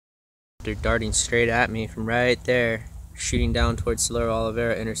They're darting straight at me from right there, shooting down towards Solero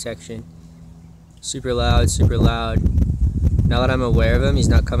Oliveira intersection. Super loud, super loud. Now that I'm aware of him, he's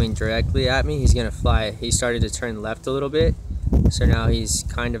not coming directly at me, he's gonna fly. He started to turn left a little bit, so now he's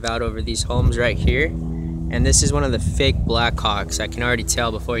kind of out over these homes right here. And this is one of the fake Blackhawks. I can already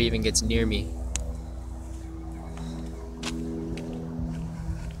tell before he even gets near me.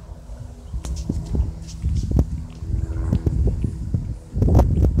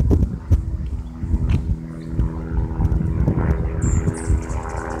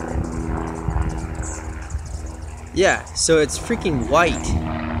 Yeah, so it's freaking white.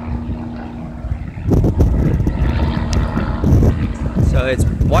 So it's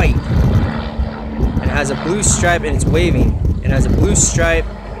white. And it has a blue stripe and it's waving. It has a blue stripe,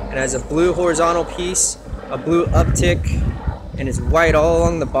 it has a blue horizontal piece, a blue uptick, and it's white all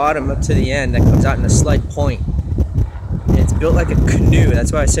along the bottom up to the end that comes out in a slight point. And it's built like a canoe.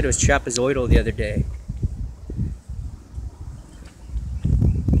 That's why I said it was trapezoidal the other day.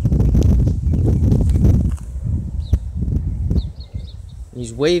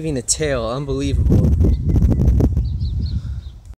 He's waving the tail, unbelievable.